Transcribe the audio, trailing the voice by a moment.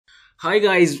Hi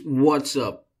guys, what's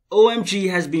up?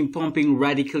 OMG has been pumping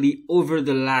radically over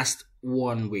the last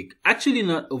 1 week. Actually,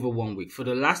 not over 1 week. For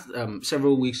the last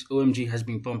several weeks, OMG has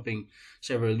been pumping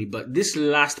severally, but this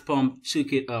last pump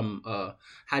took it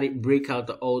had it break out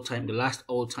the last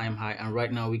all-time high, and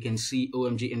right now we can see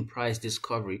OMG in price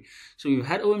discovery. So we've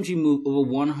had OMG move over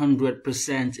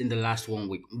 100% in the last 1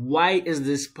 week. Why is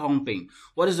this pumping?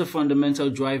 What is the fundamental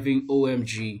driving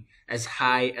OMG as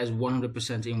high as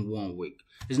 100% in 1 week?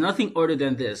 There's nothing other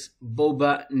than this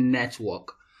Boba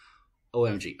network.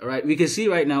 OMG. All right, we can see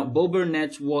right now Boba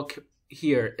network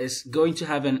here is going to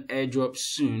have an airdrop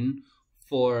soon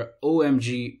for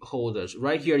OMG holders.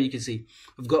 Right here you can see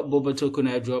we've got Boba token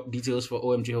airdrop details for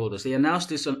OMG holders. They announced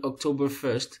this on October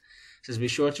 1st. Says be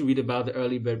sure to read about the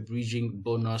early bird bridging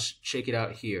bonus. Check it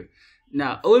out here.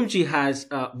 Now OMG has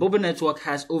Boba network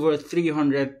has over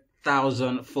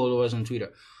 300,000 followers on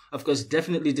Twitter. Of course,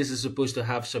 definitely this is supposed to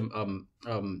have some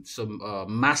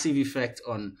massive effect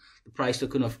on the price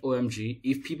token of OMG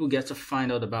if people get to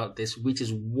find out about this, which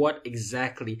is what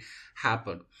exactly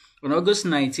happened. On August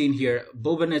 19 here,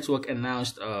 Boba Network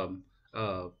announced a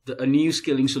new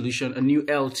scaling solution, a new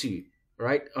L2,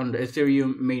 right, on the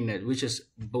Ethereum mainnet, which is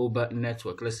Boba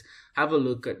Network. Let's have a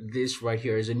look at this right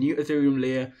here. It's a new Ethereum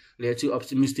layer 2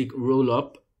 optimistic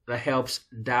roll-up that helps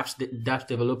dApps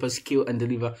developers scale and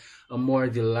deliver a more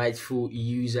delightful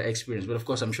user experience. But of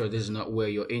course, I'm sure this is not where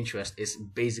your interest is.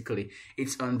 Basically,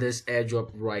 it's on this airdrop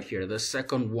right here, the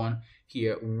second one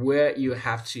here, where you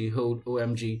have to hold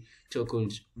OMG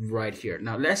tokens right here.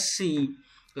 Now, let's see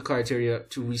the criteria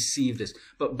to receive this.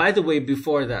 But by the way,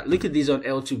 before that, look at these on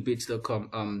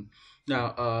L2bits.com.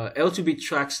 Now, L2bit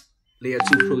tracks layer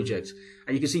 2 projects,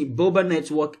 and you can see Boba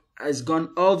Network has gone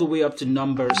all the way up to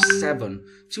number 7.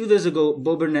 2 days ago,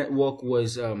 Boba Network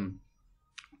was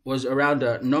around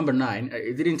number 9.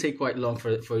 It didn't take quite long for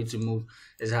it to move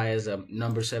as high as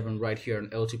number 7 right here on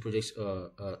L2 projects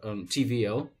on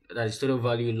TVL. That is total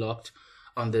value locked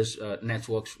on this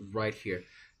networks right here.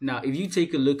 Now, if you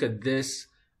take a look at this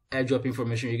airdrop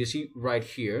information, you can see right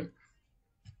here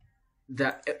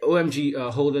that OMG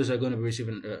holders are going to be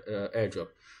receiving airdrop.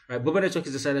 Right, Boba Network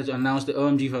has decided to announce the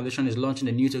OMG Foundation is launching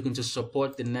a new token to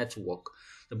support the network.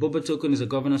 The Boba token is a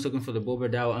governance token for the Boba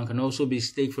DAO and can also be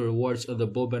staked for rewards on the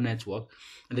Boba network.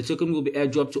 And the token will be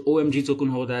airdropped to OMG token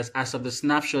holders as of the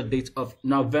snapshot date of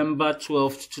November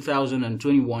 12th,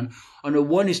 2021 on a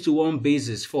 1:1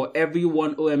 basis. For every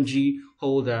one OMG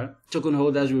holder, token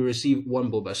holders will receive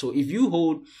one Boba. So if you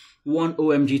hold one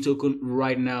OMG token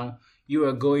right now, you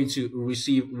are going to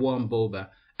receive one Boba.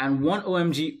 And one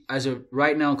OMG as of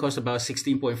right now costs about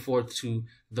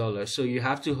 $16.42. So you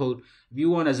have to hold, if you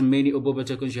want as many Boba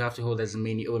tokens, you have to hold as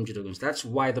many OMG tokens. That's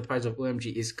why the price of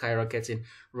OMG is skyrocketing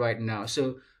right now.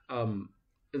 So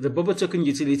the Boba token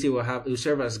utility will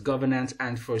serve as governance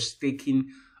and for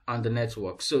staking on the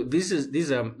network. So this is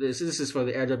for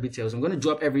the airdrop details. I'm going to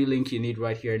drop every link you need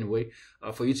right here anyway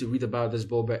for you to read about this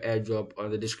Boba airdrop on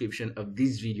the description of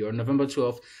this video. On November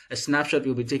 12th, a snapshot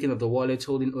will be taken of the wallet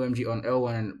holding OMG on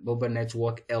L1 and Boba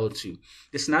network L2.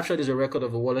 The snapshot is a record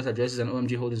of the wallet addresses and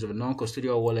OMG holdings of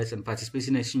non-custodial wallets and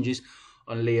participating exchanges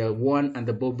on layer 1 and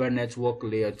the Boba network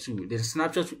layer 2. The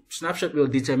snapshot will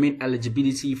determine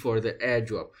eligibility for the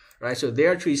airdrop, right? So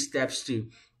there are 3 steps to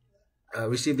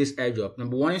receive this airdrop.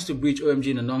 Number 1 is to breach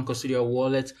OMG in a non-custodial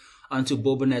wallet onto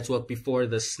Boba network before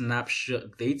the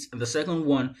snapshot date, and the second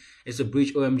one is to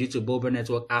breach OMG to Boba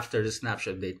network after the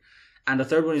snapshot date, and the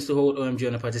third one is to hold OMG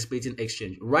on a participating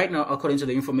exchange. Right now, according to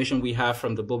the information we have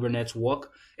from the Boba network,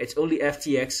 it's only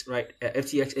FTX, right?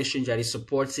 FTX exchange that is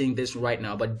supporting this right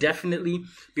now, but definitely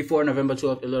before November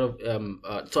 12th, a lot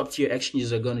of top tier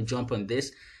exchanges are going to jump on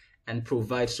this and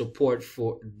provide support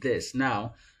for this.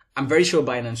 Now, I'm very sure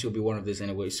Binance will be one of these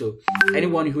anyway. So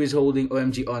anyone who is holding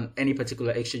OMG on any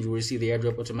particular exchange will receive the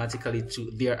airdrop automatically to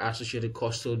their associated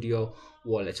custodial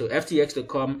wallet. So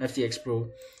FTX.com, FTX Pro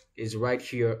is right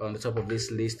here on the top of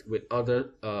this list with other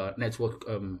network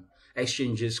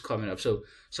exchanges coming up. So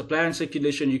supply and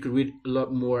circulation, you can read a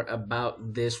lot more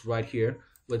about this right here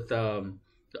with the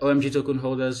OMG token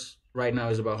holders right now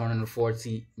is about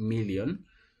 140 million.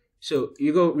 So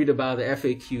you go read about the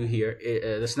FAQ here.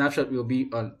 The snapshot will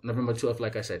be on November 12th,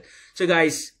 like I said. So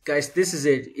guys, this is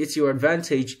it. It's your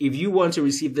advantage. If you want to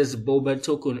receive this Boba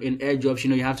token in airdrops,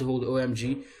 you have to hold the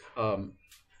OMG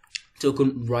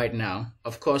token right now.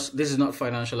 Of course, this is not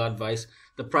financial advice.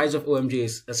 The price of OMG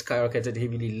has skyrocketed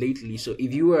heavily lately. So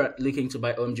if you are looking to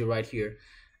buy OMG right here,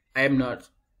 I am not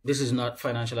This is not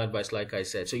financial advice, like I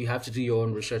said. So you have to do your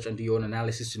own research and do your own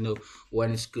analysis to know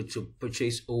when it's good to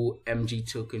purchase OMG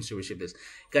tokens to receive this.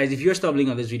 Guys, if you're stumbling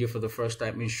on this video for the first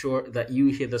time, ensure that you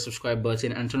hit the subscribe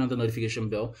button and turn on the notification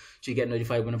bell so you get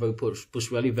notified whenever we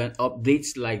post relevant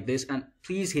updates like this. And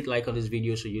please hit like on this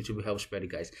video so YouTube will help spread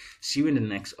it, guys. See you in the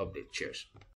next update. Cheers.